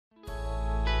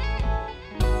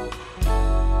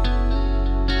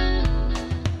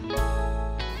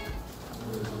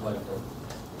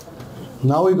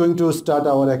Now we're going to start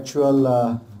our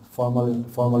actual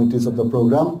formalities of the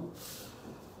program.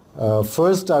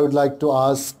 First, I would like to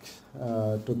ask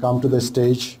to come to the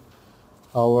stage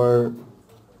our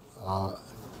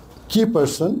key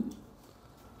person,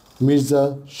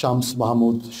 Mirza Shams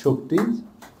Mahamud Shokti,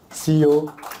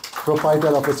 CEO,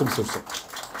 proprietor of SM Sourcing.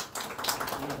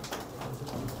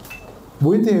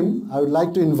 With him, I would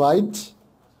like to invite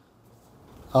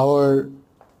our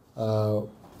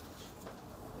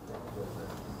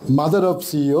mother of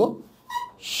CEO,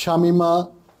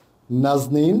 Shamima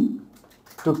Nazneen,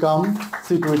 to come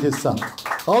sit with his son.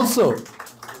 Also,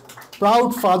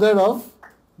 proud father of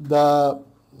the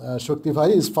Shokti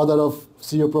Bhai is father of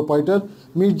CEO proprietor,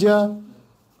 Mirza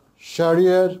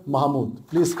Shams Mahamud.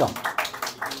 Please come.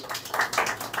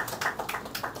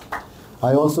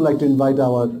 I also like to invite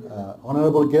our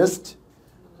honorable guest,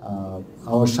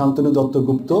 our Santanu Dutta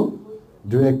Gupta,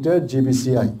 Director,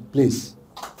 GBCI. Please,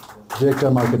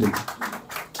 Director Marketing.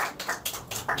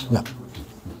 Yeah,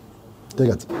 take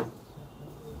it.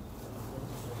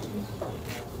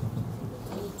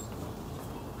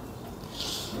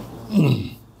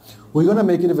 We're going to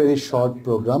make it a very short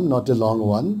program, not a long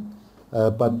one.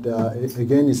 But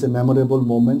again, it's a memorable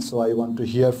moment, so I want to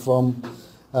hear from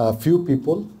a few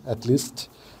people at least.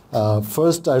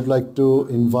 First, I'd like to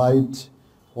invite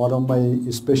one of my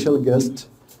special guests,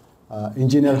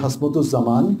 Engineer Hasmutu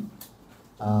Zaman.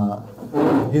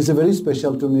 He's a very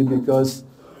special to me because,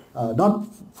 not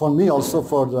for me, also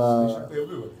for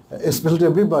special to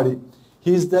everybody.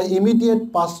 He's the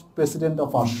immediate past president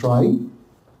of Ashray.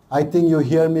 I think you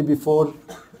hear me before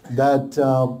that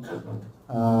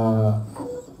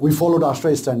we followed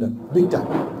Ashray standard, big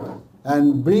time.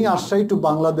 And bring Ashray to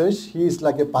Bangladesh, he is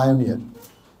like a pioneer.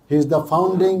 He is the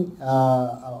founding,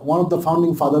 one of the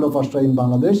founding father of Ashray in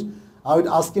Bangladesh. I would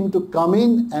ask him to come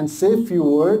in and say a few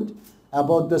words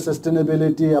about the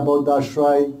sustainability, about the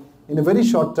Ashray in a very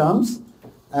short terms,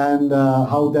 and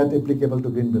how that applicable to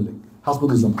green building.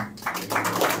 Hasmutu Zaman.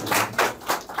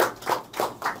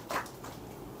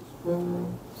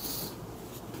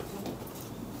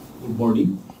 Good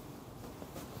morning.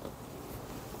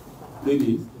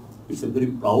 Really, it's a very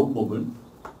proud moment.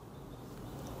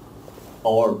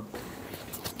 Our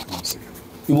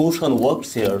emotion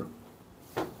works here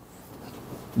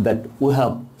that we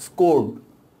have scored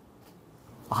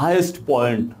highest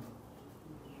point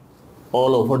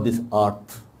all over this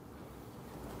earth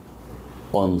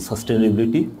on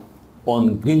sustainability,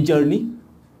 on green journey,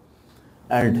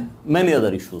 and many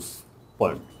other issues.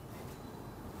 Point.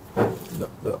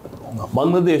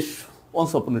 Bangladesh,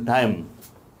 once upon a time,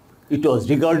 it was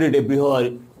regarded everywhere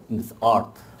in this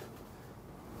earth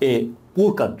a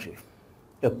poor country,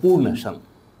 a poor nation,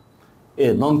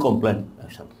 a non-compliant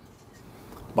nation.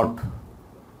 But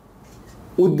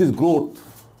with this growth,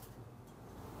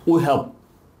 we have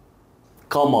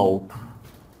come out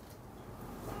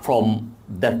from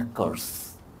that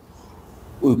curse.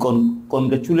 We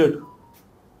congratulate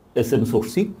SM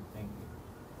Sourcing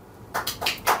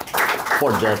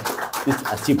for this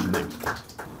achievement.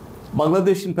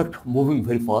 Bangladesh, in fact, moving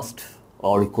very fast,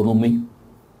 our economy,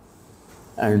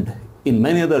 and in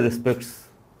many other respects,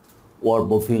 we are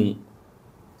moving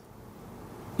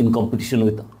in competition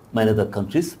with many other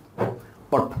countries.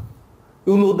 But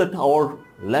you know that our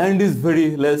land is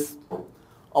very less,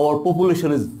 our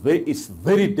population is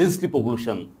very densely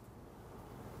population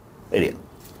area.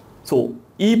 So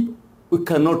if we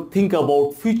cannot think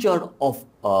about future of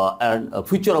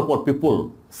our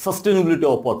people, sustainability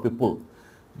of our people,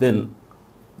 then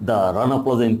the Rana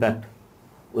Plaza impact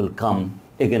will come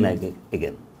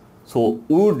again. So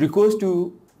we would request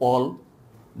you all,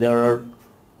 there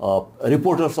are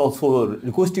reporters also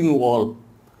requesting you all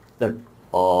that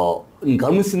in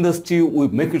garments industry we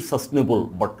make it sustainable,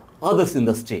 but others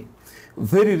industry.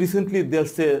 Very recently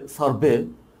there's a survey,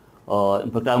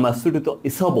 in fact I'm associated with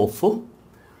ISAB also.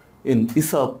 In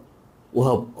ISAB we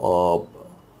have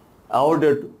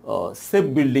awarded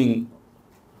safe building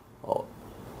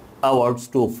awards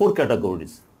to 4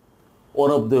 categories. One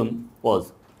of them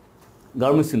was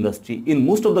garments industry. In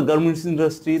most of the garments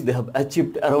industry, they have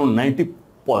achieved around 90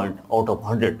 points out of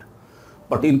 100.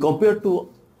 But in compared to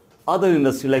other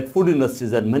industries like food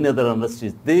industries and many other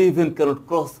industries, they even could not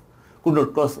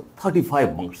cross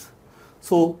 35 marks.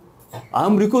 So I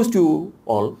am requesting you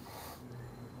all,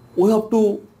 we have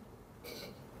to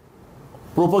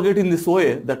propagate in this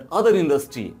way that other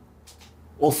industry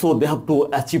also they have to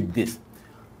achieve this.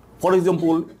 For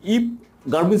example, if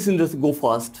garments industry go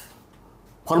fast,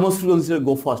 pharmaceutical industry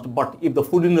go fast, but if the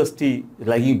food industry is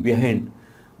lagging behind,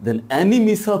 then any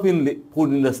mishap in the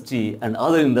food industry and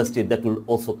other industry that will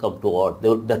also come to our,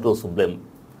 that will also blame.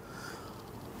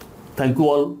 Thank you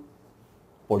all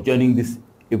for joining this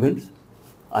event.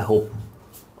 I hope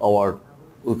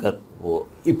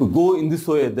if we go in this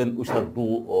way, then we shall do.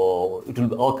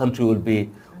 Our country will be.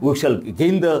 We shall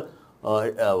gain the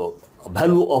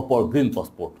value of our green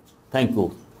passport. Thank you.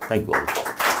 Thank you all.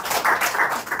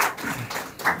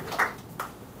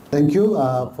 Thank you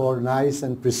for nice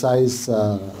and precise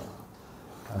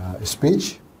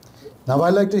speech. Now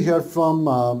I'd like to hear from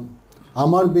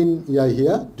Amar bin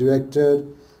Yahya, Director,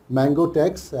 Mango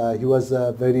Tax. He was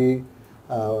very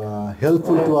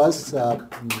helpful to us,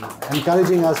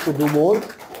 encouraging us to do more.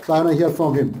 So I want to hear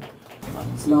from him.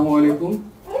 আসসালামু আলাইকুম।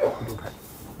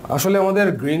 আসলে আমাদের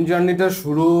green জার্নিটা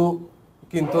শুরু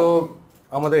কিন্তু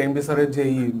আমাদের MD স্যারের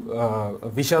যেই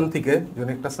ভিশন থেকে যে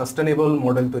একটা সাস্টেনেবল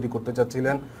মডেল তৈরি করতে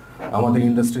চাচ্ছিলেন আমাদের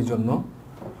ইন্ডাস্ট্রির জন্য।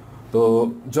 তো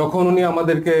যখন উনি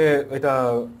আমাদেরকে এটা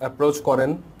অ্যাপ্রোচ করেন,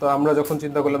 তো আমরা যখন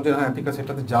চিন্তা করলাম যে হ্যাঁ ঠিক আছে,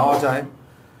 এটাতে যাওয়া যায়,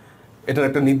 এটার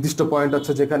একটা নির্দিষ্ট পয়েন্ট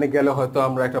আছে যেখানে গেলে হয়তো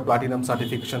আমরা একটা প্লাটিনাম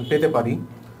সার্টিফিকেশন পেতে পারি।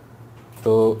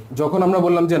 তো যখন আমরা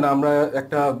বললাম যে না, আমরা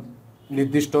একটা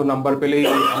নির্দিষ্ট নাম্বার পেলেই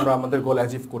আমরা আমাদের গোল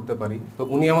অ্যাচিভ করতে পারি, তো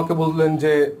উনি আমাকে বললেন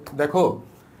যে দেখো,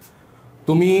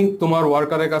 তুমি তোমার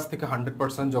ওয়ার্কারের কাছ থেকে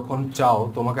 100% যখন চাও,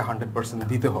 তোমাকে 100%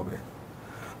 দিতে হবে।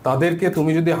 তাদেরকে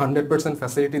তুমি যদি 100%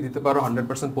 ফ্যাসিলিটি দিতে পারো,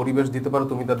 100% পরিবেশ দিতে পারো,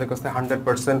 তুমি তাদের কাছ থেকে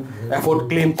 100% এফোর্ট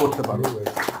ক্লেম করতে পারো।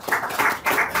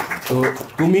 তো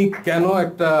তুমি কেন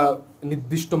একটা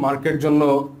নির্দিষ্ট মার্কেট জন্য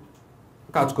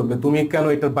কাজ করবে? তুমি কেন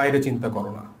এটার বাইরে চিন্তা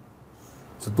করো না?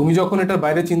 তুমি যখন এটার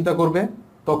বাইরে চিন্তা করবে,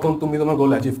 তখন তুমি তোমার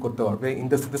গোল অ্যাচিভ করতে পারবে,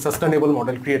 ইন্ডাস্ট্রিতে সাস্টেনেবল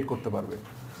মডেল ক্রিয়েট করতে পারবে।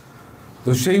 তো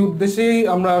সেই উদ্দেশ্যেই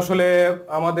আমরা আসলে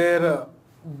আমাদের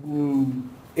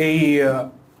এই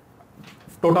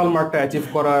টোটাল মার্কটা অ্যাচিভ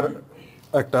করার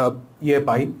একটা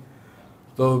পাই।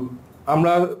 তো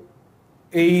আমরা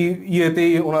এই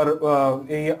ওনার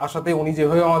এই আশাতে উনি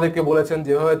যেভাবে আমাদেরকে বলেছেন,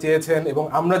 যেভাবে চেয়েছেন, এবং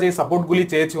আমরা যে সাপোর্টগুলি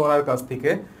চেয়েছি ওনার কাছ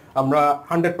থেকে, আমরা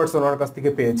 100% ওনার কাছ থেকে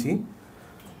পেয়েছি।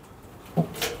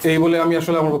 এই বলে আমি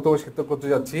আসলে আমার বক্তব্য শেষ করতে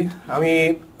যাচ্ছি। আমি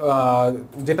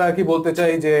যেটা আর কি বলতে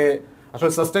চাই যে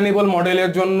আসলে সাস্টেনেবল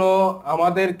মডেলের জন্য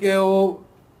আমাদেরকেও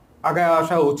আগে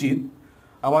আসা উচিত,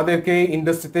 আমাদেরকে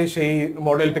ইন্ডাস্ট্রিতে সেই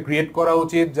মডেলটা ক্রিয়েট করা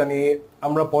উচিত, জানি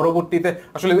আমরা পরবর্তীতে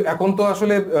আসলে এখন তো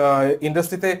আসলে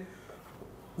ইন্ডাস্ট্রিতে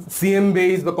সিএম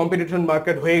বেস বা কম্পিটিশন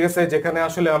মার্কেট হয়ে গেছে, যেখানে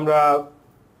আসলে আমরা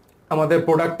আমাদের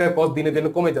প্রোডাক্টের কস্ট দিনে দিনে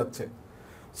কমে যাচ্ছে।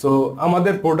 সো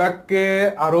আমাদের প্রোডাক্টকে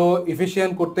আরো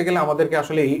এফিশিয়েন্ট করতে গেলে আমাদেরকে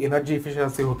আসলে এই এনার্জি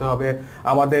এফিশিয়েন্সি হতে হবে,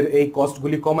 আমাদের এই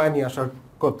কস্টগুলি কমায় নিয়ে আসার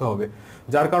করতে হবে।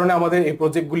 যার কারণে আমাদের এই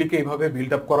প্রজেক্টগুলিকে এইভাবে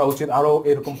বিল্ড আপ করা উচিত, আরো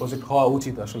এরকম প্রজেক্ট হওয়া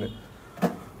উচিত। আসলে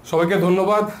সবাইকে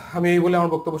ধন্যবাদ। আমি এই বলে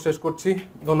আমার বক্তব্য শেষ করছি।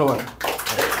 ধন্যবাদ।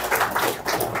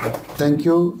 Thank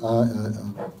you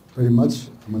very much,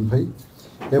 Aman bhai.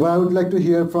 Ever I would like to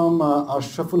hear from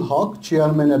Ashraful Haq,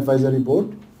 Chairman Advisory Board.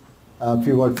 A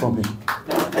few words from him.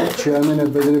 Chairman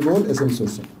Advisory Board, SM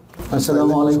Sourcing.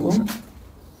 আসসালামু আলাইকুম।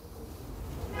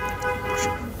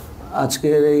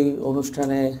 আজকের এই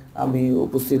অনুষ্ঠানে আমি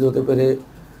উপস্থিত হতে পেরে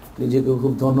নিজেকে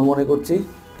খুব ধন্য মনে করছি।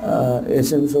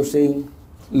 SM sourcing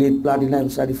lead platinum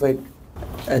certified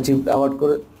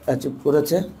achieve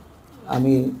করেছে।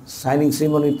 আমি সাইনিং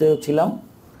সেরিমনিতেও ছিলাম,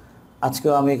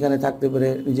 আজকেও আমি এখানে থাকতে পেরে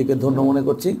নিজেকে ধন্য মনে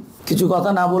করছি। কিছু কথা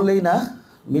না বললেই না,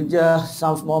 মির্জা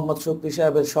শামস মোহাম্মদ শক্তি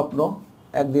সাহেবের স্বপ্ন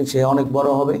একদিন সে অনেক বড়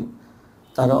হবে,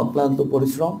 তার অক্লান্ত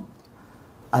পরিশ্রম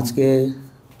আজকে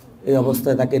এই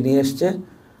অবস্থায় তাকে নিয়ে এসছে।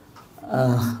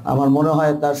 আমার মনে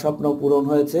হয় তার স্বপ্ন পূরণ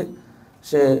হয়েছে।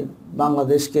 সে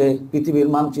বাংলাদেশকে পৃথিবীর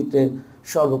মানচিত্রে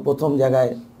সর্বপ্রথম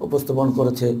জায়গায় উপস্থাপন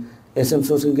করেছে। SM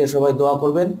সোর্সিংকে সবাই দোয়া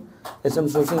করবেন, SM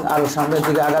সোর্সিং আরও সামনের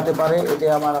দিকে আগাতে পারে,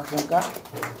 এটাই আমার আকাঙ্ক্ষা।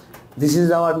 দিস ইজ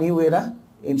আওয়ার নিউ এরা,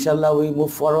 ইনশাল্লাহ উই মুভ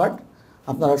ফরওয়ার্ড।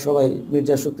 আপনারা সবাই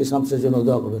মির্জা শক্তি শামসের জন্য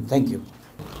দোয়া করবেন। Thank you.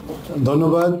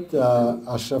 ধন্যবাদ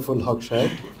আশরাফুল হক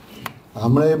সাহেব।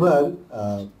 আমরা এবার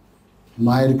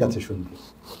মায়ের কাছে শুনব।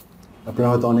 আপনারা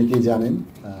হয়তো অনেকেই জানেন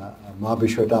মা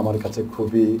বিষয়টা আমার কাছে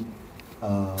খুবই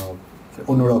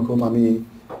অন্যরকম। আমি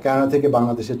কানাডা থেকে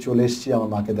বাংলাদেশে চলে এসেছি আমার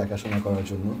মাকে দেখাশোনা করার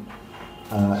জন্য,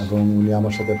 এবং উনি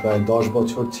আমার সাথে প্রায় 10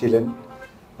 বছর ছিলেন।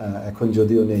 এখন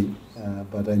যদিও নেই,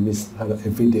 but I miss her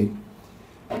every day.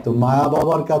 তো মা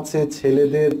বাবার কাছে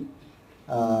ছেলেদের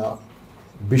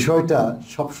বিষয়টা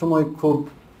সবসময় খুব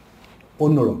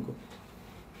অন্যরকম।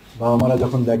 বাবা মারা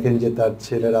যখন দেখেন যে তার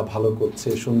ছেলেরা ভালো করছে,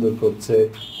 সুন্দর করছে,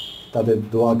 তাদের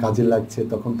দোয়া কাজে লাগছে,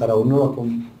 তখন তারা অন্যরকম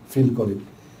ফিল করে।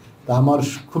 তা আমার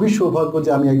খুবই সৌভাগ্য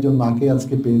যে আমি একজন মাকে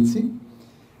আজকে পেয়েছি।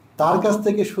 তার কাছ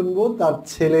থেকে শুনবো তার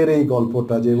ছেলের এই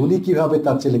গল্পটা, যে উনি কিভাবে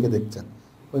তার ছেলেকে দেখছেন।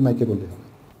 ওই মাইকে বললে হবে।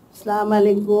 আসসালামু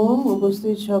আলাইকুম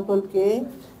উপস্থিত সকলকে।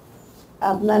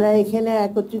 আপনারা এখানে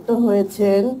একত্রিত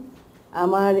হয়েছেন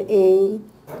আমার এই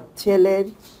ছেলের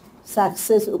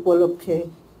সাকসেস উপলক্ষে।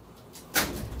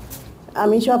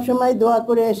 আমি সবসময় দোয়া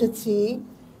করে এসেছি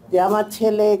যে আমার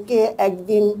ছেলেকে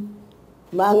একদিন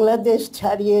বাংলাদেশ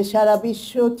ছাড়িয়ে সারা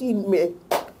বিশ্ব চিনবে।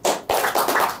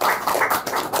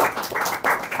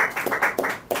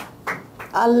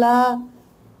 আল্লাহ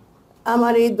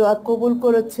আমার এই দোয়া কবুল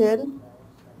করেছেন,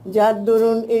 যার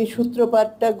দরুন এই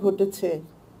সূত্রপাতটা ঘটেছে।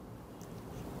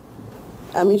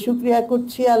 আমি শুকরিয়া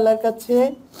করছি আল্লাহর কাছে,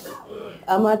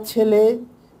 আমার ছেলে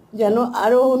যেন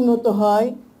আরো উন্নত হয়,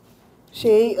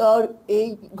 এই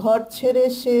ঘর ছেড়ে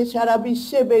সে সারা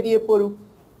বিশ্বে বেরিয়ে পড়ুক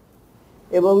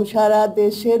এবং সারা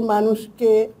দেশের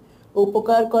মানুষকে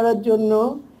উপকার করার জন্য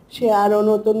সে আরো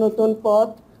নতুন নতুন পথ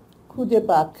খুঁজে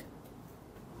পাক।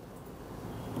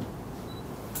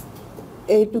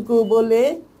 এইটুকু বলে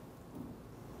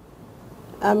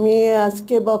আমি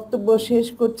আজকে বক্তব্য শেষ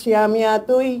করছি। আমি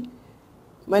এতই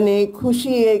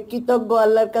খুশি, কৃতজ্ঞ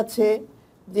আল্লাহর কাছে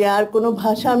যে আর কোনো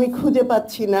ভাষা আমি খুঁজে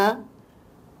পাচ্ছি না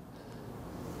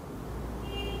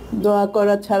দোয়া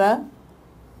করা ছাড়া।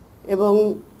 এবং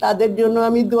তাদের জন্য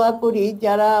আমি দোয়া করি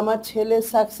যারা আমার ছেলের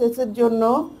সাকসেসের জন্য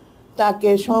তাকে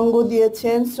সঙ্গ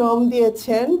দিয়েছেন, শ্রম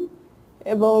দিয়েছেন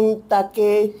এবং তাকে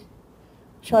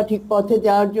সঠিক পথে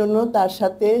যাওয়ার জন্য তার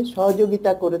সাথে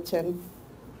সহযোগিতা করেছেন।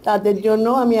 তাদের জন্য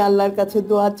আমি আল্লাহর কাছে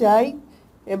দোয়া চাই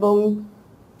এবং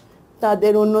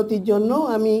তাদের উন্নতির জন্য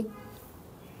আমি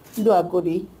দোয়া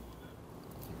করি।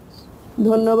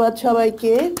 ধন্যবাদ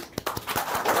সবাইকে।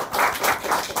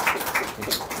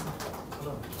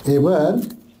 এবার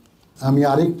আমি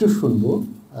আরেকটু শুনবো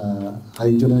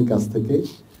আরেকজনের কাছ থেকে।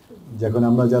 যখন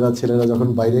আমরা যারা ছেলেরা যখন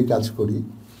বাইরে কাজ করি,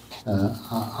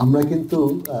 আমরা কিন্তু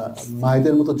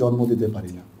মায়েদের মতো জন্ম দিতে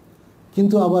পারি না,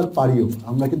 কিন্তু আবার পারিও।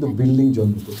 আমরা কিন্তু বিল্ডিং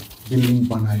জন্ম দিই, বিল্ডিং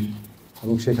বানাই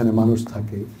এবং সেখানে মানুষ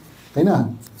থাকে, তাই না?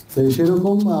 তো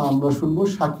সেরকম আমরা শুনবো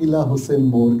শাকিলা হোসেন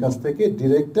মোর কাছ থেকে,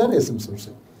 ডিরেক্টর SM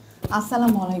সোর্সে।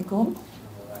 আসসালামু আলাইকুম।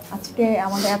 আজকে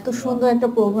আমাদের এত সুন্দর একটা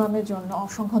প্রোগ্রামের জন্য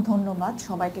অসংখ্য ধন্যবাদ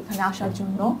সবাইকে এখানে আসার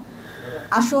জন্য।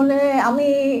 আসলে আমি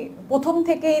প্রথম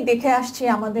থেকেই দেখে আসছি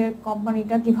আমাদের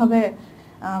কোম্পানিটা কিভাবে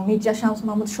মির্জা শামস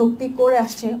মাহমুদ শক্তি করে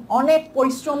আসছে। অনেক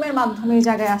পরিশ্রমের মাধ্যমে এই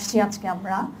জায়গায় আসছি আজকে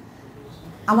আমরা।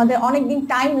 আমাদের অনেক দিন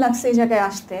টাইম লাগছে এই জায়গায়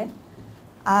আসতে,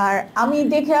 আর আমি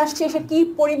দেখে আসছি সে কি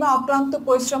পরিমাণ অক্লান্ত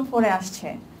পরিশ্রম করে আসছে।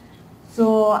 তো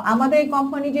আমাদের এই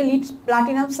কোম্পানি যে লিড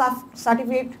প্লাটিনাম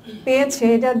সার্টিফিকেট পেয়েছে,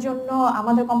 এটার জন্য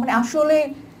আমাদের কোম্পানি আসলে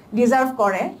ডিজার্ভ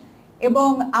করে। এবং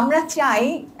আমরা চাই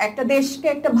একটা দেশকে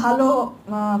একটা ভালো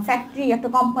ফ্যাক্টরি, একটা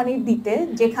কোম্পানি দিতে,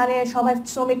 যেখানে সবাই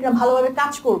শ্রমিকরা ভালোভাবে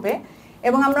কাজ করবে।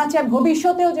 এবং আমরা চাই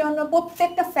ভবিষ্যতেও যেন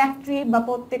প্রত্যেকটা ফ্যাক্টরি বা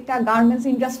প্রত্যেকটা গার্মেন্টস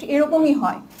ইন্ডাস্ট্রি এরকমই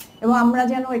হয়, এবং আমরা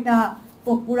যেন এটা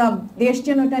পুরো দেশ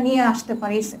যেন এটা নিয়ে আসতে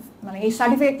পারি, এই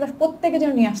সার্টিফিকেটটা প্রত্যেকে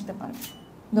যেন নিয়ে আসতে পারে।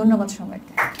 ধন্যবাদ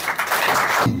সবাইকে।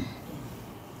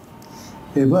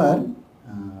 এবার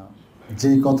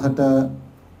যে কথাটা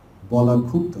বলা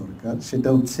খুব দরকার সেটা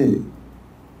হচ্ছে,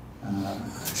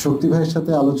 শক্তি ভাইয়ের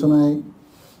সাথে আলোচনায়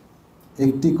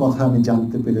একটি কথা আমি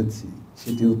জানতে পেরেছি,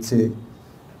 সেটি হচ্ছে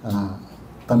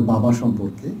তার বাবা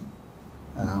সম্পর্কে।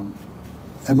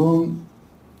 এবং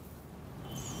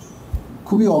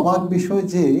খুবই অবাক বিষয়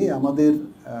যে আমাদের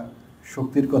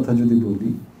শক্তির কথা যদি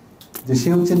বলি, যে সে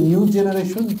হচ্ছে নিউ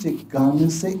জেনারেশন, যে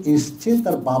গার্মেন্টসে এসছে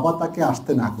তার বাবা তাকে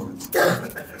আসতে না করেছে।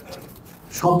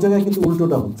 সব জায়গায় কিন্তু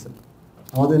উল্টোটা হচ্ছে।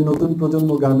 আমাদের নতুন প্রজন্ম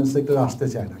গার্মেন্টস সেক্টরে আসতে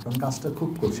চায় না, কারণ কাজটা খুব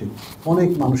কঠিন। অনেক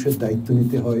মানুষের দায়িত্ব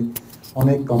নিতে হয়,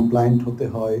 অনেক কমপ্লায়েন্ট হতে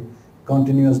হয়,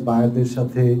 কন্টিনিউয়াস বায়ারদের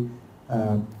সাথে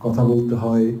কথা বলতে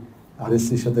হয়,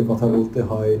 RSCর সাথে কথা বলতে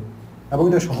হয়, এবং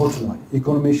এটা সহজ নয়।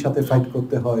 ইকোনমির সাথে ফাইট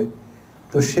করতে হয়।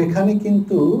 তো সেখানে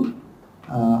কিন্তু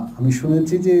আমি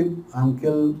শুনেছি যে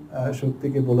আঙ্কেল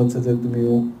শক্তিকে বলেছে যে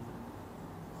তুমিও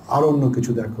আরো অন্য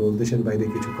কিছু দেখো, দেশের বাইরে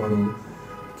কিছু করো,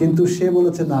 কিন্তু সে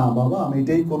বলেছে না বাবা, আমি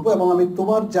এটাই করবো এবং আমি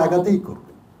তোমার জায়গাতেই করব।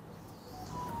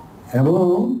 এবং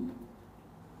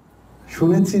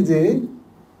শুনেছি যে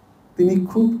তিনি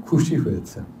খুব খুশি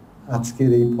হয়েছেন আজকের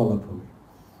এই ফলাফলে।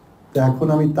 তো এখন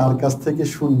আমি তার কাছ থেকে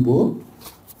শুনবো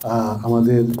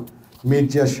আমাদের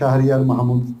মির্জা শাহরিয়ার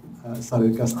মাহমুদ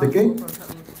স্যারের কাছ থেকে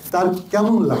তার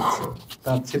কেমন লাগছে,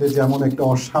 তার ছেলে যেমন একটা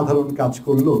অসাধারণ কাজ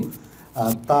করলো,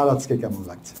 তার আজকে কেমন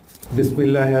লাগছে।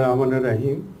 বিসমিল্লাহির রহমানির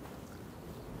রহিম।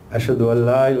 আশহাদু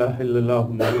আল্লা ইলাহা ইল্লাল্লাহু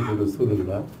মুহাম্মাদুর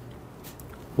রাসূলুল্লাহ।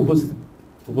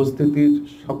 উপস্থিতির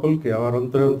সকলকে আমার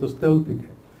অন্তঃস্থল থেকে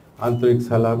আন্তরিক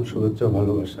সালাম, শুভেচ্ছা,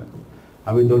 ভালোবাসা।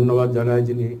 আমি ধন্যবাদ জানাই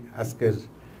যিনি আজকের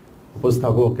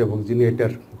উপস্থাপক এবং যিনি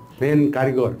এটার মেন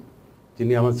কারিগর,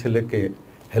 যিনি আমার ছেলেকে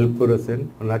হেল্প করেছেন,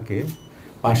 ওনাকে।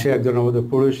 পাশে একজন আমাদের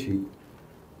পড়োশী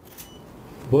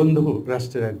বন্ধু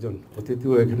রাষ্ট্রের একজন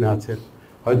অতিথিও এখানে আছেন,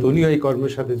 হয়তো উনিও এই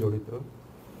কর্মের সাথে জড়িত।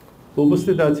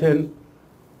 উপস্থিত আছেন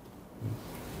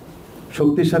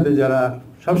শক্তির সাথে যারা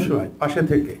সবসময় পাশে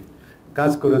থেকে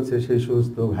কাজ করেছে সেই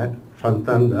সমস্ত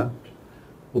সন্তানরা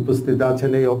উপস্থিত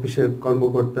আছেন, এই অফিসের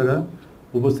কর্মকর্তারা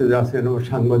উপস্থিত আছেন, আমার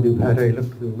সাংবাদিক ভাইরা,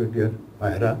 ইলেকট্রনিক মিডিয়ার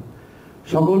ভাইরা,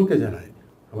 সকলকে জানাই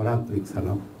আমার আন্তরিক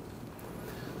সালাম।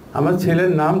 আমার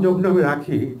ছেলের নাম যখন আমি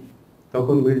রাখি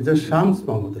তখন মির্জা শামস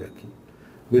মাহমুদ রাখি।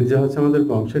 মির্জা হচ্ছে আমাদের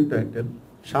বংশের টাইটেল,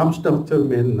 শামসটা হচ্ছে ওর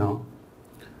মেন নাম।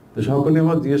 তো সকলে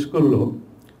আমার জিজ্ঞেস করলো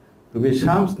তুমি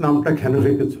শামস নামটা কেন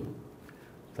রেখেছ?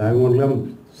 তাই আমি বললাম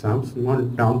শামস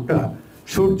নামটা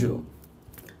সূর্য,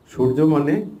 সূর্য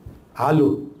মানে আলো,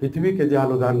 পৃথিবীকে যে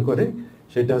আলো দান করে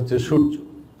সেটা হচ্ছে সূর্য।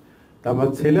 তা আমার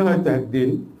ছেলে হয়তো একদিন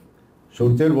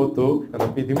সূর্যের মতো তারা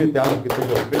পৃথিবীতে আলোকিত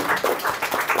করবে।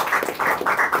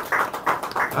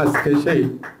 আজকে সেই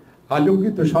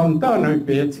আলোকিত সন্তান আমি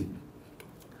পেয়েছি,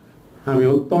 আমি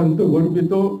অত্যন্ত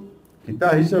গর্বিত, পিতা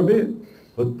হিসাবে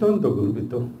অত্যন্ত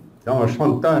গর্বিত আমার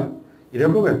সন্তান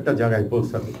এরকম একটা জায়গায়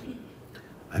পৌঁছাবে।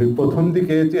 আমি প্রথম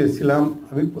দিকে চেয়েছিলাম,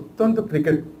 আমি অত্যন্ত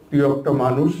ক্রিকেট প্রিয় একটা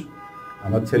মানুষ,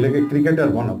 আমার ছেলেকে ক্রিকেটার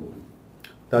বানাবো।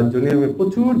 তার জন্য আমি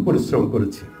প্রচুর পরিশ্রম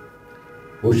করেছি,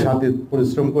 ওর সাথে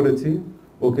পরিশ্রম করেছি,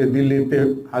 ওকে দিল্লিতে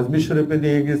আজমি শরীফে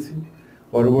নিয়ে গেছি,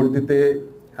 পরবর্তীতে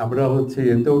আমরা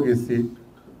এতেও গেছি,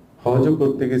 হজও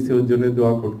করতে গেছি ওর জন্য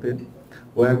দোয়া করতে।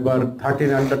 ও একবার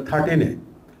আন্ডার 13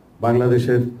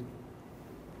 বাংলাদেশের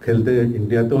খেলতে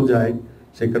ইন্ডিয়াতেও যায়,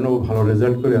 সেখানেও ভালো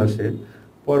রেজাল্ট করে আসে।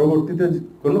 পরবর্তীতে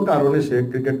কোনো কারণে সে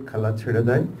ক্রিকেট খেলা ছেড়ে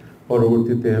দেয়,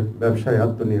 পরবর্তীতে ব্যবসায়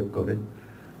আত্মনিয়োগ করে।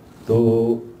 তো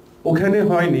ওখানে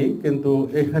হয়নি, কিন্তু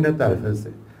এখানে তার হয়েছে।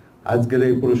 আজকের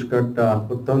এই পুরস্কারটা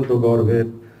অত্যন্ত গর্বের।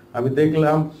 আমি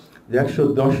দেখলাম যে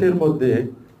 110-এর মধ্যে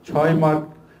 6 মার্ক,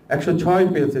 106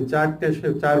 পেয়েছে, 4টে সে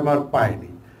 4 মার্ক পায়নি।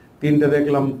 3টে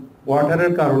দেখলাম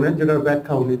ওয়াটারের কারণে, যেটার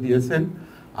ব্যাখ্যা উনি দিয়েছেন,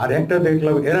 আর একটা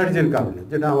দেখলাম এনার্জির কারণে,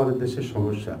 যেটা আমাদের দেশের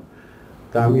সমস্যা।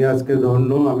 তা আমি আজকে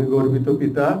ধন্য, আমি গর্বিত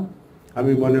পিতা।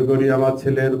 আমি মনে করি আমার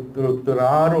ছেলের উত্তর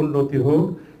আর উন্নতি হোক,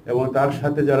 এবং তার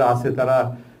সাথে যারা আছে তারা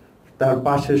তার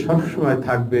পাশে সবসময়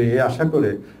থাকবে, এই আশা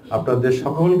করে আপনাদের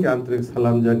সকলকে আন্তরিক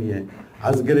সালাম জানিয়ে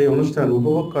আজকের এই অনুষ্ঠান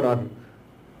উপভোগ করার,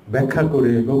 ব্যাখ্যা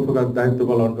করে উপভোগার দায়িত্ব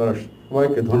পালন করার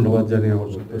সবাইকে ধন্যবাদ জানিয়ে আমার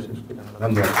বক্তব্য শেষ করি।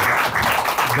 ধন্যবাদ।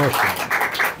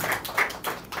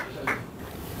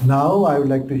 Now I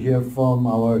would like to hear from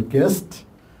our guest,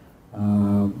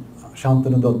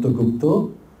 Santanu Dutta Gupta,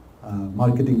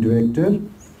 Marketing Director,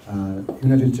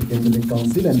 United States Engineering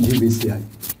Council and GBCI.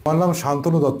 আমার নাম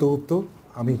শান্তনু দত্তগুপ্ত,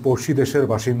 আমি পড়শি দেশের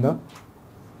বাসিন্দা,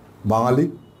 বাঙালি।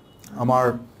 আমার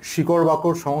শিকড়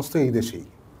বাকড় সমস্ত এই দেশেই,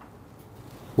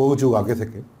 বহু যুগ আগে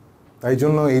থেকে। তাই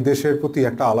জন্য এই দেশের প্রতি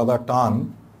একটা আলাদা টান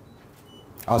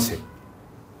আছে।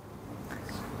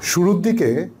 শুরুর দিকে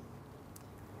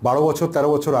 12 বছর 13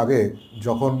 বছর আগে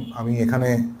যখন আমি এখানে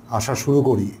আসা শুরু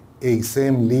করি এই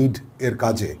সেম লিড এর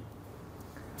কাজে,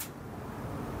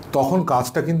 তখন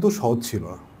কাজটা কিন্তু সহজ ছিল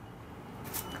না।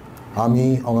 আমি,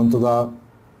 অনন্তদা,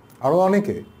 আরও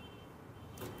অনেকে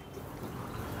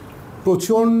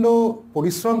প্রচণ্ড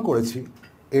পরিশ্রম করেছি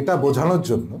এটা বোঝানোর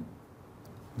জন্য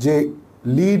যে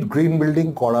লিড গ্রিন বিল্ডিং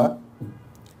করা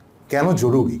কেন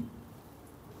জরুরি।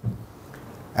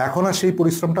 এখন আর সেই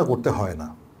পরিশ্রমটা করতে হয় না।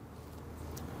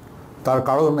 তার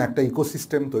কারণ একটা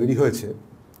ইকোসিস্টেম তৈরি হয়েছে,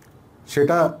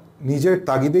 সেটা নিজের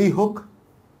তাগিদেই হোক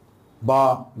বা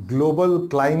গ্লোবাল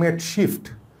ক্লাইমেট শিফট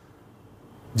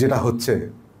যেটা হচ্ছে,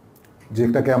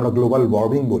 যেটাকে আমরা গ্লোবাল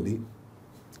ওয়ার্মিং বলি,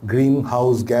 গ্রিন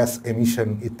হাউস গ্যাস এমিশন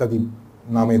ইত্যাদি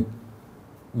নামে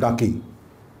ডাকি,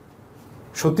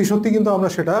 সত্যি সত্যি কিন্তু আমরা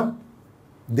সেটা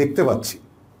দেখতে পাচ্ছি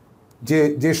যে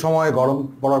যে সময় গরম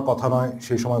পড়ার কথা নয়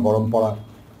সেই সময় গরম পড়া,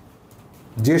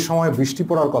 যে সময় বৃষ্টি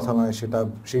পড়ার কথা নয় সেটা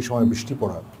সেই সময় বৃষ্টি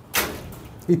পড়া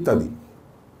ইত্যাদি।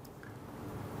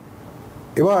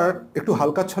 এবার একটু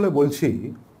হালকা ছলে বলছি,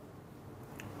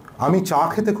 আমি চা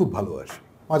খেতে খুব ভালোবাসি,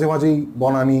 মাঝে মাঝেই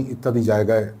বনানী ইত্যাদি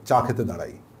জায়গায় চা খেতে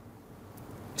দাঁড়াই।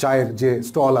 চায়ের যে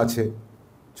স্টল আছে,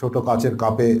 ছোট কাচের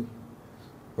কাপে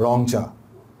রং চা।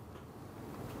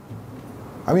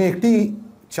 আমি একটি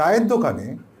চায়ের দোকানে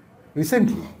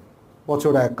রিসেন্টলি,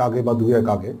 বছর 1 আগে বা 2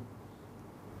 আগে,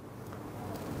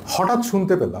 হঠাৎ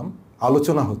শুনতে পেলাম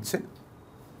আলোচনা হচ্ছে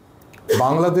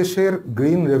বাংলাদেশের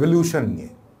গ্রিন রেভলিউশন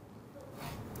নিয়ে।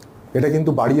 এটা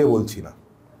কিন্তু বাড়িয়ে বলছি না।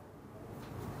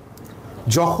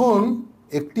 যখন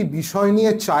একটি বিষয়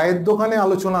নিয়ে চায়ের দোকানে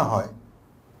আলোচনা হয়,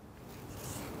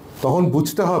 তখন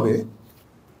বুঝতে হবে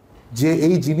যে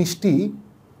এই জিনিসটি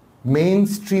মেইন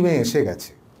স্ট্রিমে এসে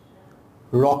গেছে,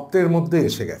 রক্তের মধ্যে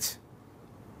এসে গেছে,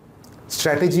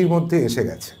 স্ট্র্যাটেজির মধ্যে এসে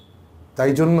গেছে।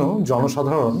 তাই জন্য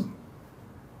জনসাধারণ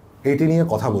এটি নিয়ে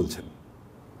কথা বলছেন।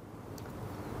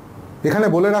 এখানে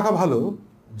বলে রাখা ভালো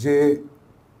যে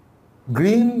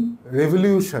green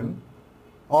revolution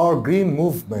or green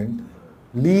movement,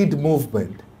 lead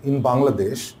movement in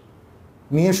Bangladesh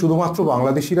নিয়ে শুধুমাত্র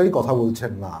বাংলাদেশিরাই কথা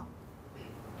বলছেন না,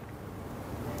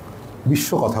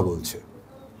 বিশ্ব কথা বলছে।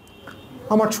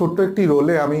 আমার ছোট্ট একটি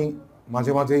রোলে আমি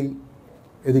মাঝে মাঝেই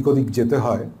এদিক ওদিক যেতে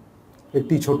হয়।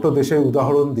 একটি ছোট্ট দেশের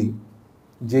উদাহরণ দিই,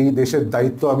 যেই দেশের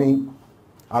দায়িত্ব আমি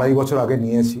 2.5 বছর আগে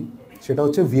নিয়েছি, সেটা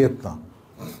হচ্ছে ভিয়েতনাম।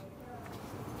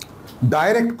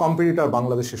 ডাইরেক্ট কম্পিটিটর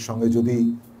বাংলাদেশের সঙ্গে যদি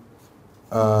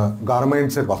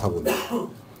গার্মেন্টসের কথা বলি,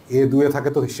 এ 2-এ থাকে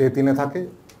তো সে 3-এ থাকে,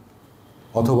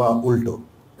 অথবা উল্টো।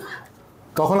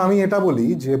 তখন আমি এটা বলি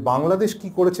যে বাংলাদেশ কি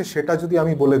করেছে সেটা যদি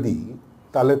আমি বলে দিই,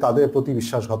 তাহলে তাদের প্রতি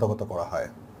বিশ্বাসঘাতকতা করা হয়।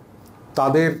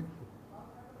 তাদের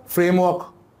ফ্রেমওয়ার্ক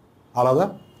আলাদা,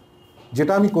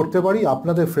 যেটা আমি করতে পারি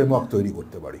আপনাদের ফ্রেমওয়ার্ক তৈরি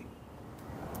করতে পারি।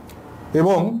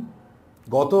 এবং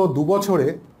গত 2 বছরে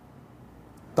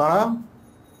তারা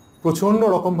প্রচণ্ড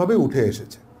রকমভাবে উঠে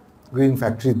এসেছে, গ্রিন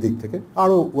ফ্যাক্টরির দিক থেকে,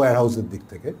 আরও ওয়্যারহাউসের দিক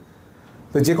থেকে।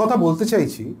 তো যে কথা বলতে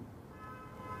চাইছি,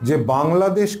 যে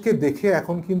বাংলাদেশকে দেখে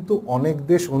এখন কিন্তু অনেক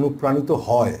দেশ অনুপ্রাণিত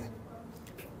হয়,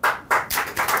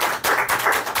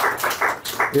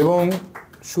 এবং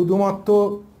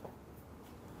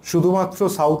শুধুমাত্র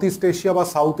সাউথ ইস্ট এশিয়া বা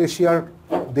সাউথ এশিয়ার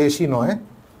দেশই নয়,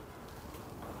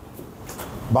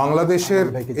 বাংলাদেশের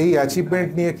এই অ্যাচিভমেন্ট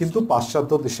নিয়ে কিন্তু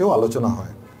পাশ্চাত্য দেশেও আলোচনা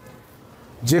হয়।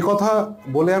 যে কথা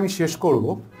বলে আমি শেষ করব,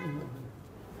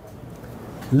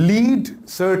 লিড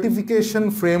সার্টিফিকেশন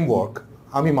ফ্রেমওয়ার্ক,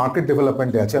 আমি মার্কেট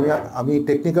ডেভেলপমেন্টে আছি, আমি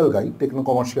টেকনিক্যাল গাই, টেকনো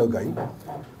কমার্শিয়াল গাই,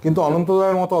 কিন্তু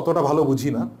অনন্তদার মতো অতটা ভালো বুঝি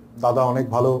না। দাদা অনেক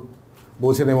ভালো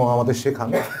বোঝেন এবং আমাদের শেখান,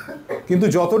 কিন্তু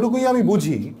যতটুকুই আমি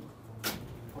বুঝি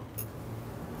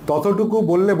ততটুকু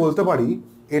বলতে পারি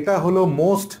এটা হলো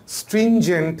most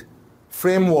stringent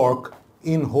framework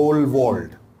in whole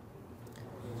world.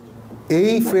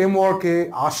 এই ফ্রেমওয়ার্কে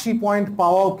 80 পয়েন্ট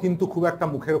পাওয়াও কিন্তু খুব একটা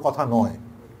মুখের কথা নয়।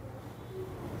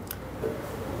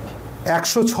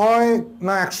 106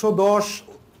 না 110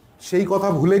 সেই কথা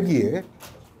ভুলে গিয়ে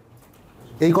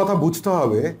এই কথা বুঝতে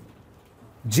হবে,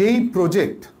 যেই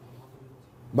প্রজেক্ট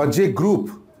বা যে গ্রুপ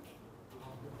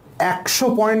 100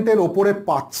 পয়েন্টের ওপরে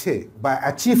পাচ্ছে বা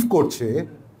অ্যাচিভ করছে,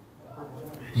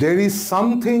 there is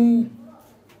something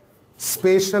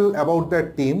special about that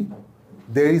team,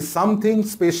 there is something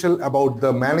special about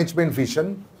the management vision,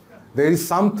 there is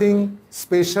something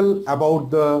special about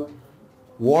the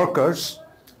workers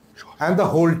and the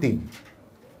whole team.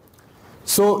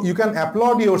 So you can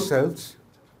applaud yourselves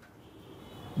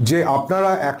যে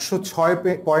আপনারা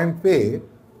 106 point পেয়ে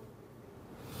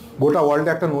গোটা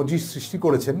ওয়ার্ল্ডে একটা নজির সৃষ্টি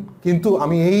করেছেন। কিন্তু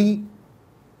আমি এই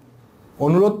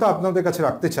অনুরোধটা আপনাদের কাছে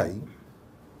রাখতে চাই,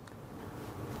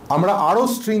 আমরা আরও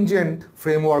স্ট্রিনজেন্ট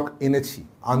ফ্রেমওয়ার্ক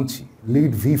আনছি,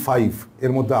 লিড V5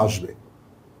 এর মধ্যে আসবে,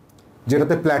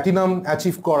 যেটাতে প্ল্যাটিনাম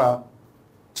অ্যাচিভ করা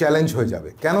চ্যালেঞ্জ হয়ে যাবে।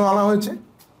 কেন আনা হয়েছে?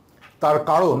 তার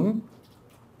কারণ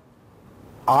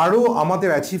আরও আমাদের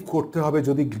অ্যাচিভ করতে হবে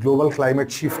যদি গ্লোবাল ক্লাইমেট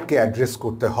শিফটকে অ্যাড্রেস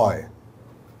করতে হয়।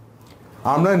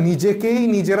 আমরা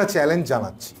নিজেরা চ্যালেঞ্জ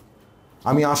জানাচ্ছি।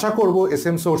 আমি আশা করব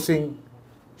SM সোর্সিং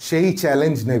সেই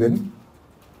চ্যালেঞ্জ নেবেন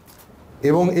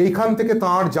এবং এইখান থেকে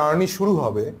তাঁর জার্নি শুরু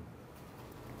হবে।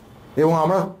 এবং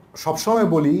আমরা সবসময়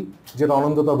বলি, যেটা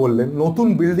অনন্তদা বললেন, নতুন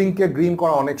বিল্ডিংকে গ্রিন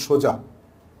করা অনেক সোজা।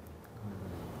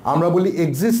 আমরা বলি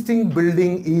existing building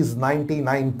is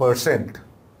 99%,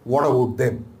 what about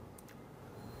them?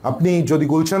 আপনি যদি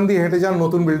গুলশান দিয়ে হেঁটে যান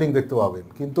নতুন বিল্ডিং দেখতে পাবেন,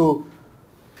 কিন্তু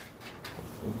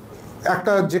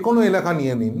একটা যে কোনো এলাকা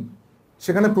নিয়ে নিন,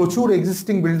 সেখানে প্রচুর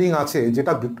এক্সিস্টিং বিল্ডিং আছে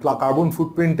যেটা কার্বন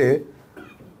ফুটপ্রিন্টে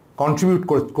কন্ট্রিবিউট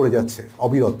করে যাচ্ছে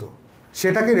অবিরত।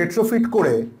 সেটাকে রেট্রোফিট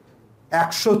করে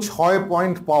 106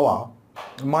 পয়েন্ট পাওয়া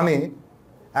মানে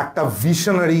একটা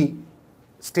ভিশনারি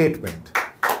স্টেটমেন্ট।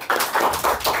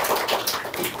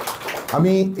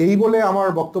 আমি এই বলে আমার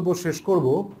বক্তব্য শেষ করব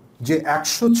যে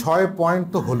 106 পয়েন্ট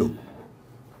তো হলো,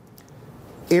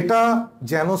 এটা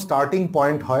যেন স্টার্টিং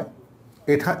পয়েন্ট হয়,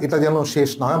 এটা যেন শেষ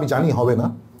না হয়। আমি জানি হবে না,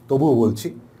 তবুও বলছি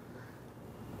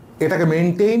এটাকে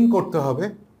মেনটেইন করতে হবে।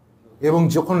 এবং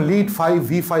যখন লিড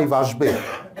V5 আসবে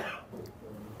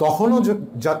তখনও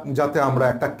যাতে আমরা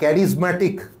একটা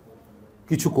ক্যারিজম্যাটিক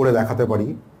কিছু করে দেখাতে পারি,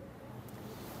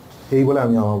 এই বলে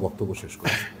আমি আমার বক্তব্য শেষ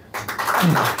করছি।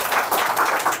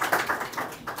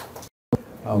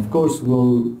 Of course,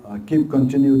 we'll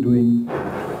continue doing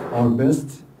our best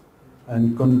and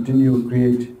continue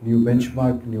create new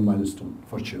benchmark, new milestone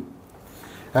for sure.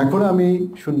 এখন আমি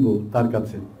শুনবো তার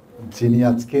কাছে, যিনি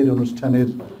আজকের অনুষ্ঠানের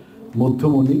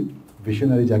মধ্যমণি,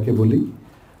 ভিশনারি যাকে বলি,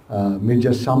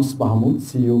 Mirza Shams Mahmud,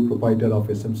 CEO proprietor of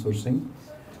SM sourcing,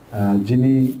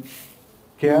 যিনি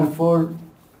care for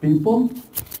people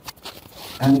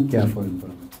and care for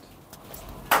environment.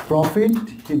 Profit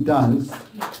he does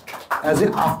as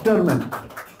an aftermath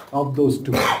of those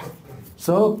two.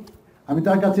 So আমি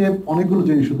তার কাছে অনেকগুলো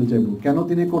জিনিস শুনতে চাইবো, কেন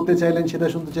তিনি করতে চাইলেন সেটা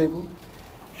শুনতে চাইবো,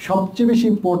 সবচেয়ে বেশি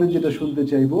ইম্পর্টেন্ট যেটা শুনতে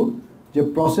চাইবো যে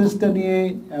প্রসেসটা নিয়ে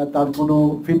তার কোনো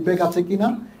ফিডব্যাক আছে কিনা,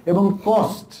 এবং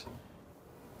কস্ট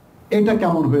এটা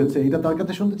কেমন হয়েছে এটা তার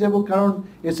কাছে শুনতে চাইবো। কারণ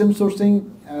SM সোর্সিং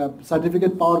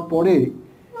সার্টিফিকেট পাওয়ার পরে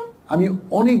আমি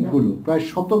অনেকগুলো প্রায়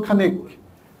শতখানেক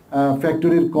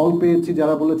ফ্যাক্টরির কল পেয়েছি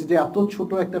যারা বলেছে যে এত ছোট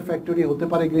একটা ফ্যাক্টরি হতে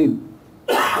পারে গ্রিন,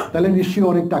 তাহলে নিশ্চয়ই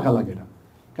অনেক টাকা লাগে না,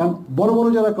 কারণ বড় বড়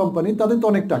যারা কোম্পানি তাদের তো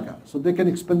অনেক টাকা, so they can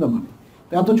expend the money.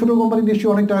 এত ছোট কোম্পানি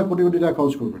নিশ্চয়ই অনেক টাকা, কোটি কোটি টাকা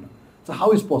খরচ করবে না। So how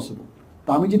is possible? তা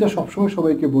আমি যেটা সবসময়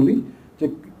সবাইকে বলি যে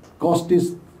কস্ট ইজ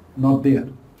নট দেয়ার,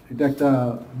 এটা একটা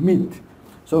মিথ।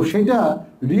 সো সেটা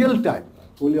real time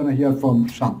will you here from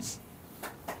Shams.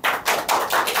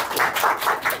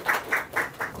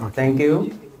 Thank you,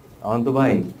 Ananta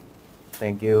bhai.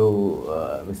 Thank you,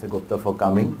 Mr. Gupta, for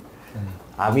coming.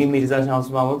 আমি Mirza Shams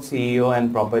Mahmud, CEO and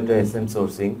proprietor SM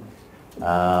Sourcing.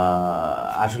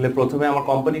 আসলে প্রথমে আমার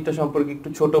কোম্পানিটা সম্পর্কে একটু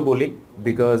ছোট বলি,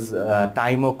 বিকজ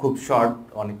টাইমও খুব শর্ট,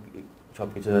 অনেক সব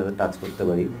কিছু টাচ করতে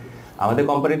পারি। আমাদের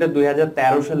কোম্পানিটা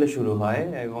 2013 সালে শুরু হয়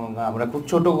এবং আমরা খুব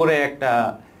ছোট করে একটা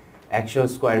 100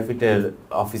 স্কোয়ার ফিটের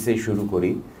অফিসে শুরু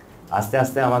করি। আস্তে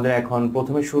আস্তে আমাদের এখন,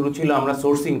 প্রথমে শুরু ছিল আমরা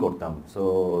সোর্সিং করতাম, so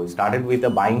started with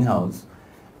a buying house,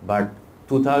 but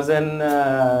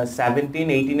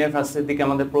 2017-18 ফার্স্টের দিকে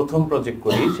আমাদের প্রথম প্রজেক্ট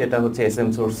করি, সেটা হচ্ছে SM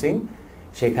সোর্সিং।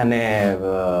 সেখানে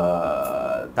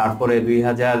তারপরে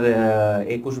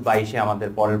 2021-22 আমাদের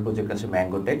পরের প্রজেক্ট আছে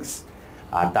ম্যাঙ্গোটেক্স,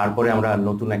 আর তারপরে আমরা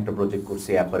নতুন একটা প্রজেক্ট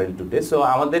করছি অ্যাপারেল টুডে। সো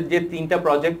আমাদের যে 3টা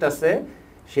প্রজেক্ট আছে,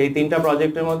 সেই 3টা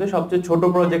প্রজেক্টের মধ্যে সবচেয়ে ছোট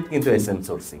প্রজেক্ট কিন্তু SM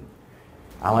সোর্সিং।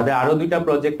 আমাদের আরো 2টা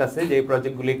প্রজেক্ট আছে, যে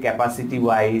প্রজেক্টগুলি capacity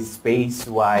wise, space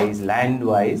wise, land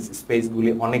wise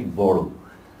স্পেসগুলি অনেক বড়।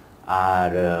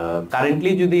 আর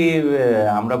কারেন্টলি যদি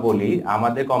আমরা বলি,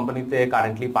 আমাদের কোম্পানিতে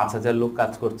কারেন্টলি 5000 লোক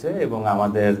কাজ করছে এবং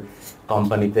আমাদের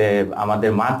কোম্পানিতে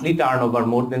আমাদের মান্থলি টার্নওভার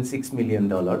মোর দেন $6 million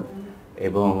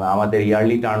এবং আমাদের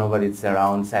yearly turnover it's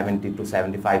around $70 to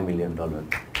 $75 million।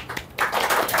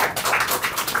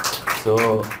 So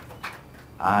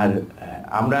আর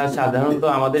আমরা সাধারণত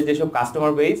আমাদের যেসব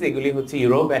কাস্টমার বেস, এগুলি হচ্ছে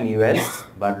Europe and US,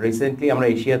 but recently আমরা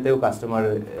এশিয়াতেও কাস্টমার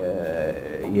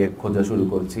খোঁজা শুরু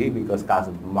করছি, বিকজ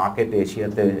মার্কেট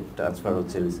এশিয়াতে ট্রান্সফার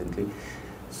হচ্ছে রিসেন্টলি।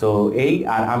 সো এই,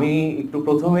 আর আমি একটু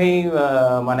প্রথমেই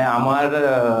মানে আমার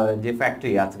যে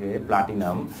ফ্যাক্টরি আছে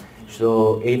প্লাটিনাম, সো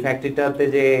এই ফ্যাক্টরিটাতে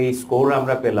যে এই স্কোর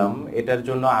আমরা পেলাম, এটার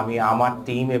জন্য আমি আমার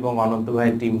টিম এবং অনন্ত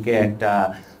ভাইয়ের টিমকে একটা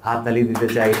হাততালি দিতে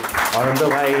চাই। অনন্ত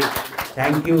ভাই,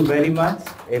 থ্যাংক ইউ ভেরি মাচ।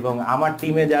 এবং আমার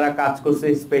টিমে যারা কাজ করছে,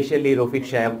 স্পেশালি রফিক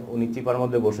সাহেব, উনি চিপার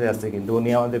মধ্যে বসে আছে কিন্তু উনি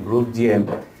আমাদের গ্রুপ GM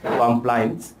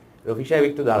কমপ্লায়েন্স। রফিক সাহেব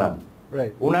একটু দাঁড়ান,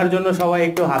 ওনার জন্য সবাই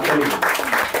একটু হাততালি।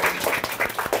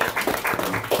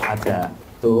 আচ্ছা,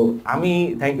 তো আমি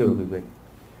থ্যাংক ইউ রফিক ভাই।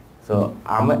 সো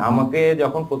আমাকে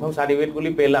যখন প্রথম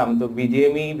সার্টিফিকেটগুলি পেলাম, তো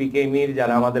বিকেএমইর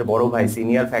যারা আমাদের বড় ভাই,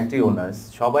 সিনিয়র ফ্যাক্টরি ওনার্স,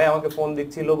 সবাই আমাকে ফোন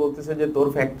দিচ্ছিল, বলতেছে যে তোর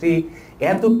ফ্যাক্টরি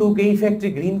এতটুকু, এই ফ্যাক্টরি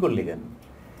গ্রিন করলি কেন,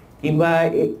 কিংবা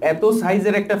এত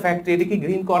সাইজের একটা ফ্যাক্টরি, এটা কি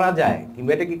গ্রিন করা যায়,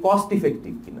 কিংবা এটা কি কস্ট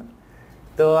ইফেক্টিভ কিনা।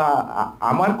 তো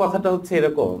আমার কথাটা হচ্ছে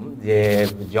এরকম যে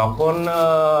যখন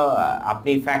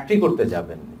আপনি ফ্যাক্টরি করতে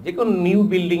যাবেন, যে কোনো নিউ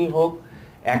বিল্ডিং হোক,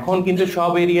 এখন কিন্তু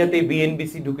সব এরিয়াতে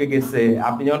BNBC ঢুকে গেছে।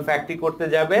 আপনি যখন ফ্যাক্টরি করতে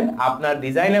যাবেন, আপনার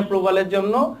ডিজাইন অ্যাপ্রুভালের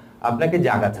জন্য আপনাকে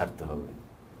জায়গা ছাড়তে হবে।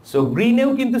 সো গ্রিনেও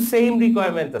কিন্তু সেম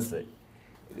রিকোয়ারমেন্ট আছে,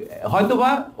 হয়তোবা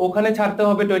ওখানে ছাড়তে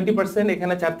হবে 20%,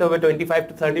 এখানে ছাড়তে হবে 25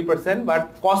 to 30%, বাট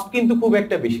কস্ট কিন্তু খুব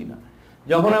একটা বেশি না।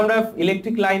 যখন আমরা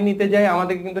ইলেকট্রিক লাইন নিতে যাই,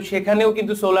 আমাদের কিন্তু সেখানেও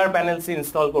কিন্তু সোলার প্যানেলস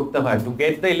ইনস্টল করতে হয় to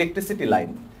get the electricity line,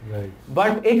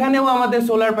 but এখানেও আমাদের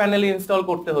সোলার প্যানেল ইনস্টল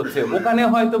করতে হচ্ছে। ওখানে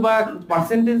হয়তোবা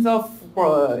পার্সেন্টেজ অফ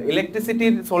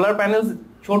ইলেকট্রিসিটির সোলার প্যানেল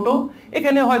ছোট,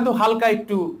 এখানে হয়তো হালকা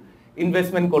একটু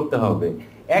ইনভেস্টমেন্ট করতে হবে।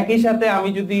 একই সাথে আমি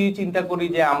যদি চিন্তা করি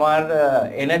যে আমার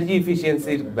এনার্জি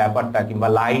এফিসিয়েন্সির ব্যাপারটা, কিংবা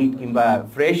লাইট, কিংবা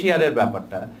ফ্রেশ এয়ারের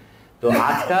ব্যাপারটা, তো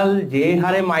আজকাল যে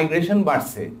হারে মাইগ্রেশন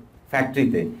বাড়ছে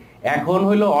ফ্যাক্টরিতে, এখন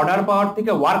হলো অর্ডার পাওয়ার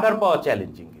থেকে ওয়ার্কার পাওয়া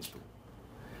চ্যালেঞ্জিং। কিন্তু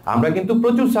আমরা কিন্তু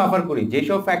প্রচুর সাফার করি,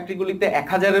 যেসব ফ্যাক্টরিগুলিতে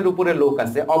 1000-এর উপরে লোক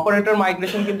আছে, অপারেটর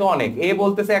মাইগ্রেশন কিন্তু অনেক, এ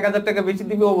বলতেছে 1000 টাকা বেশি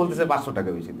দিবে, ও বলতেছে 500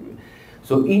 টাকা বেশি দিবে।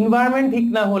 সো ইনভায়রনমেন্ট ঠিক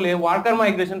না হলে ওয়ার্কার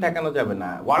মাইগ্রেশন ঠেকানো যাবে না,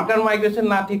 ওয়ার্কার মাইগ্রেশন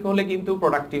না ঠিক হলে কিন্তু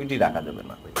প্রোডাক্টিভিটি রাখা যাবে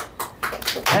না।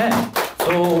 হ্যাঁ,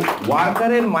 তো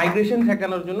ওয়ার্কারের মাইগ্রেশন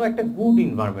ঠেকানোর জন্য একটা গুড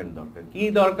ইনভায়রনমেন্ট দরকার। কি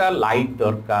দরকার? লাইট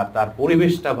দরকার, তার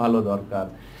পরিবেশটা ভালো দরকার,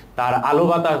 তার আলো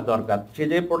বাতাস দরকার। সে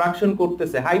যে প্রোডাকশন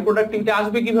করতেছে, হাই প্রোডাক্টিভিটি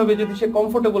আসবে কিভাবে যদি সে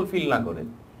কমফোর্টেবল ফিল না করে,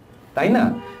 তাই না?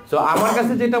 সো আমার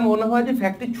কাছে যেটা মনে হয় যে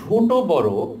ফ্যাক্টরি ছোট বড়,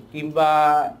 কিংবা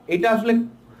এটা আসলে,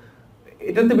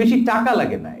 এটাতে বেশি টাকা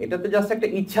লাগে না, এটাতে জাস্ট একটা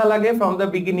ইচ্ছা লাগে ফ্রম দ্য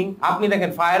বিগিনিং। আপনি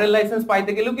দেখেন, ফায়ারের লাইসেন্স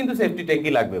পাইতে গেলেও কিন্তু সেফটি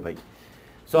ট্যাঙ্কি লাগবে ভাই।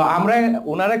 সো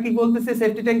ওনারা কি বলতেছে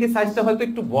সেফটি ট্যাঙ্কের সাইজটা হয়তো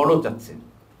একটু বড় চাচ্ছে,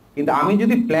 কিন্তু আমি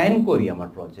যদি প্ল্যান করি আমার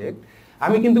প্রজেক্ট,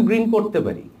 আমি কিন্তু গ্রিন করতে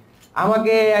পারি।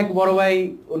 আমাকে এক বড় ভাই,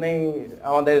 উনি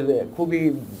আমাদের খুবই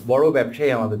বড়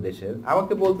ব্যবসায়ী আমাদের দেশের,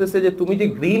 আমাকে বলতেছে যে তুমি যে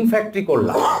গ্রিন ফ্যাক্টরি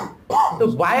করলা, তো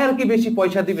বায়ার কি বেশি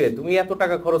পয়সা দিবে? তুমি এত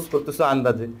টাকা খরচ করতেছো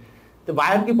আন্দাজে, তো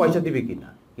বায়ার কি পয়সা দিবে কিনা?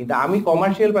 কিন্তু আমি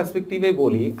কমার্শিয়াল পার্সপেক্টিভে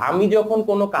বলি, আমি যখন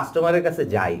কোনো কাস্টমারের কাছে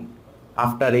যাই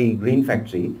আফটার এই গ্রিন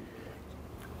ফ্যাক্টরি,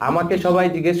 আমাকে সবাই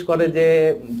জিজ্ঞেস করে যে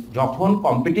যখন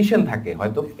কম্পিটিশন থাকে,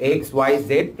 হয়তো XYZ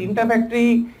 3টা ফ্যাক্টরি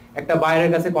একটা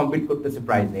বায়ারের কাছে কম্পিট করতেছে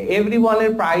প্রাইস নিয়ে,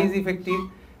 এভরিওয়ানের প্রাইস ইফেক্টিভ,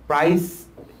 প্রাইস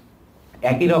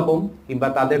একই রকম, কিংবা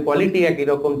তাদের কোয়ালিটি একই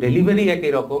রকম, ডেলিভারি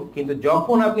একই রকম, কিন্তু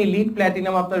যখন আপনি লিড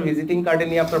প্ল্যাটিনাম আপনার ভিজিটিং কার্ডে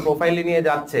নিয়ে আপনার প্রোফাইলে নিয়ে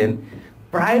যাচ্ছেন,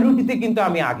 প্রায়োরিটিতে কিন্তু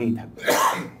আমি আগেই থাকবো।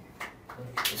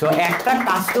 সো একটা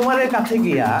কাস্টমারের কাছে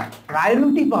গিয়া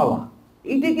প্রায়োরিটি পাওয়া,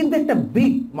 এটা কিন্তু একটা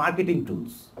বিগ মার্কেটিং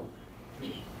টুলস।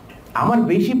 আমার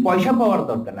বেশি পয়সা পাওয়ার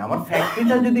দরকার না, আমার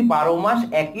ফ্যাক্টরিটা যদি 12 মাস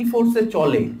একই ফোর্সে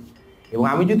চলে এবং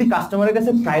আমি যদি কাস্টমারের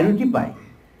কাছে প্রায়োরিটি পাই,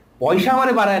 পয়সা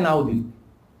আমারে বাড়ায় নাও দিই,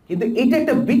 কিন্তু এটা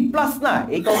একটা বিগ প্লাস না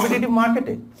এই কম্পিটিটিভ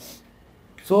মার্কেটে।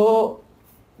 সো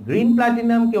গ্রিন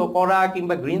প্ল্যাটিনাম কেউ করা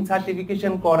কিংবা গ্রিন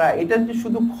সার্টিফিকেশন করা, এটা যে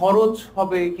শুধু খরচ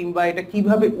হবে কিংবা এটা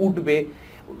কিভাবে উঠবে,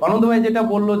 আনন্দ ভাই যেটা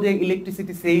বললো যে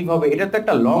ইলেকট্রিসিটি সেভ হবে, এটা তো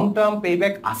একটা লং টার্ম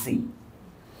পেব্যাক আসেই।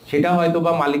 সেটা হয়তো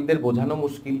বা মালিকদের বোঝানো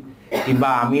মুশকিল, কিংবা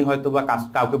আমি হয়তো বা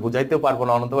কাউকে বোঝাইতেও পারবো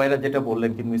না। অনন্ত ভাইরা যেটা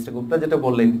বললেন, কিন্তু মিস্টার গুপ্তা যেটা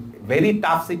বললেন, ভেরি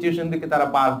টাফ সিচুয়েশন থেকে তারা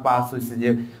পাস হয়েছে যে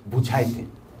বুঝাইতে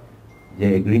যে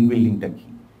গ্রিন বিল্ডিংটা কি।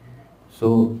 সো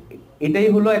এটাই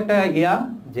হলো একটা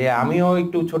যে আমিও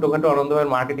একটু ছোটখাটো আনন্দ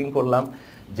ভাইয়ের মার্কেটিং করলাম,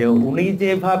 যে উনি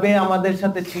যেভাবে আমাদের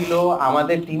সাথে ছিল,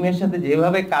 আমাদের টিমের সাথে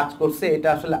যেভাবে কাজ করছে, এটা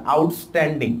আসলে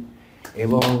আউটস্ট্যান্ডিং।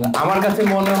 এবং আমার কাছে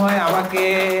মনে হয় আমাকে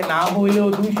না হইলেও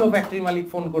 200 ফ্যাক্টরি মালিক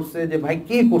ফোন করছে যে ভাই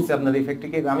কে করছে আপনার এই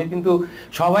ফ্যাক্টরিকে। আমি কিন্তু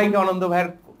সবাইকে আনন্দ ভাইয়ের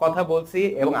কথা বলছি,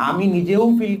 এবং আমি নিজেও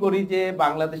ফিল করি যে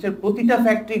বাংলাদেশের প্রতিটা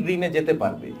ফ্যাক্টরি গ্রিনে যেতে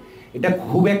পারবে, এটা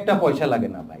খুব একটা পয়সা লাগে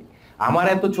না ভাই। আমার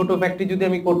এত ছোট ফ্যাক্টরি যদি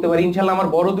আমি করতে পারি, ইনশাল্লাহ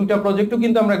আমার বড় 2টা প্রজেক্টও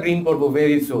কিন্তু আমরা গ্রিন করব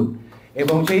ভেরি সুন,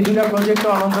 এবং সেই 2টা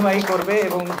প্রজেক্টও আনন্দ ভাই করবে,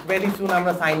 এবং ভেরি সুন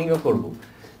আমরা সাইনিংও করব।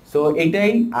 সো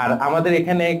এইটাই। আর আমাদের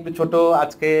এখানে একটু ছোট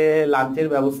আজকে লাঞ্চের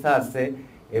ব্যবস্থা আছে,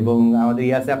 এবং আমাদের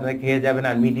ইয়াসে আপনারা খেয়ে যাবেন।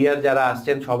 আর মিডিয়ার যারা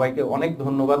আসছেন সবাইকে অনেক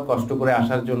ধন্যবাদ কষ্ট করে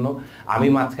আসার জন্য। আমি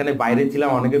মাঝখানে বাইরে ছিলাম,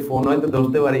 অনেকে ফোন হয়তো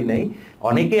ধরতে পারি নাই,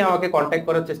 অনেকেই আমাকে কন্ট্যাক্ট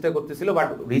করার চেষ্টা করতেছিল, বাট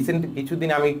রিসেন্ট কিছুদিন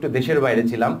আমি একটু দেশের বাইরে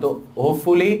ছিলাম। তো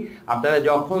হোপফুলি আপনারা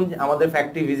যখন আমাদের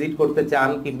ফ্যাক্টরি ভিজিট করতে চান,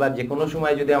 কিংবা যে কোনো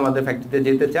সময় যদি আমাদের ফ্যাক্টরিতে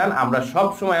যেতে চান, আমরা সব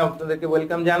সময় আপনাদেরকে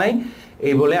ওয়েলকাম জানাই,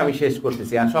 এই বলে আমি শেষ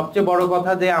করতেছি। আর সবচেয়ে বড়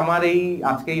কথা যে আমার এই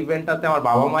আজকে ইভেন্টটাতে আমার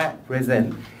বাবা মা প্রেজেন্ট,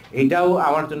 এটাও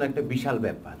আমার জন্য একটা বিশাল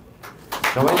ব্যাপার।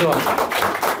 সবাই দোয়া করুন।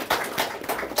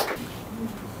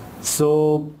 সো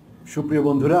সুপ্রিয়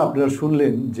বন্ধুরা, আপনারা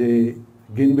শুনলেন যে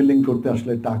গ্রিন বিল্ডিং করতে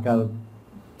আসলে টাকার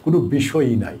কোনো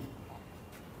বিষয়ই নাই,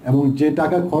 এবং যে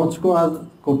টাকা খরচ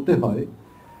করতে হয়,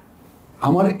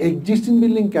 আমার এক্সিস্টিং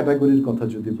বিল্ডিং ক্যাটাগরির কথা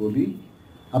যদি বলি,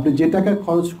 আপনি যে টাকা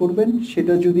খরচ করবেন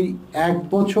সেটা যদি 1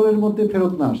 বছরের মধ্যে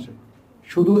ফেরত না আসে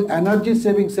শুধু এনার্জি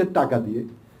সেভিংসের টাকা দিয়ে,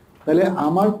 তাহলে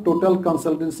আমার total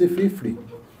consultancy free.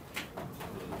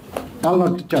 I'll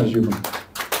not charge you money.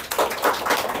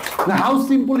 Now, how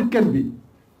simple it can be.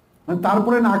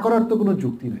 তারপরে না করার তো কোনো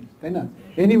যুক্তি নাই, তাই না?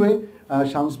 এনিওয়ে,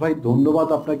 শামস ভাই ধন্যবাদ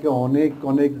আপনাকে অনেক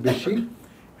অনেক বেশি,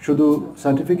 শুধু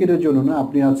সার্টিফিকেটের জন্য না,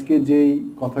 আপনি আজকে যেই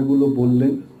কথাগুলো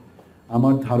বললেন,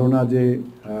 আমার ধারণা যে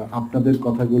আপনাদের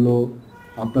কথাগুলো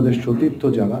আপনাদের সতীর্থ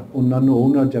যারা, অন্যান্য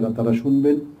ওনার যারা, তারা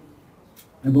শুনবেন,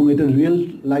 এবং এটা রিয়েল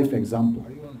লাইফ এক্সাম্পল,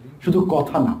 শুধু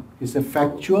কথা না, it's a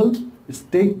factual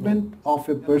statement of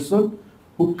a person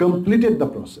who completed the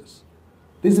process.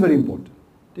 This is very important.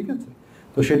 ঠিক আছে?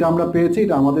 তো সেটা আমরা পেয়েছি,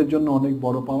 এটা আমাদের জন্য অনেক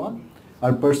বড় পাওয়া।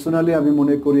 আর পার্সোনালি আমি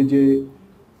মনে করি যে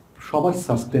সবার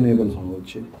সাস্টেনেবল হওয়া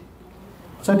উচিত।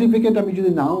 সার্টিফিকেট আমি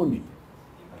যদি নাও নিই,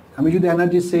 আমি যদি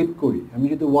এনার্জি সেভ করি, আমি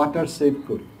যদি ওয়াটার সেভ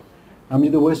করি, আমি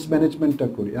যদি ওয়েস্ট ম্যানেজমেন্টটা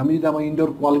করি, আমি যদি আমার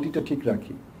ইনডোর কোয়ালিটিটা ঠিক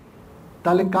রাখি,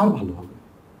 তাহলে কার ভালো হবে?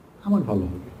 আমার ভালো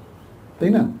হবে,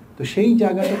 তাই না? তো সেই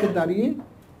জায়গাটাতে দাঁড়িয়ে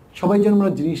সবাই যেন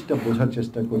আমরা জিনিসটা বোঝার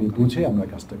চেষ্টা করি, বুঝে আমরা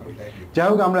কাজটা করি। যাই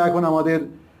হোক, আমরা এখন আমাদের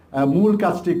মূল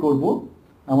কাজটি করব।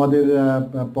 আমাদের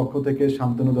পক্ষ থেকে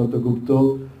শান্তনু দত্ত গুপ্ত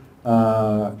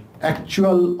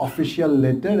অ্যাকচুয়াল অফিসিয়াল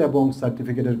লেটার এবং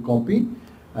সার্টিফিকেটের কপি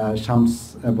শামস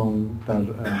এবং তার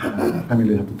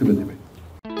ফ্যামিলির হাতে তুলে দেবে।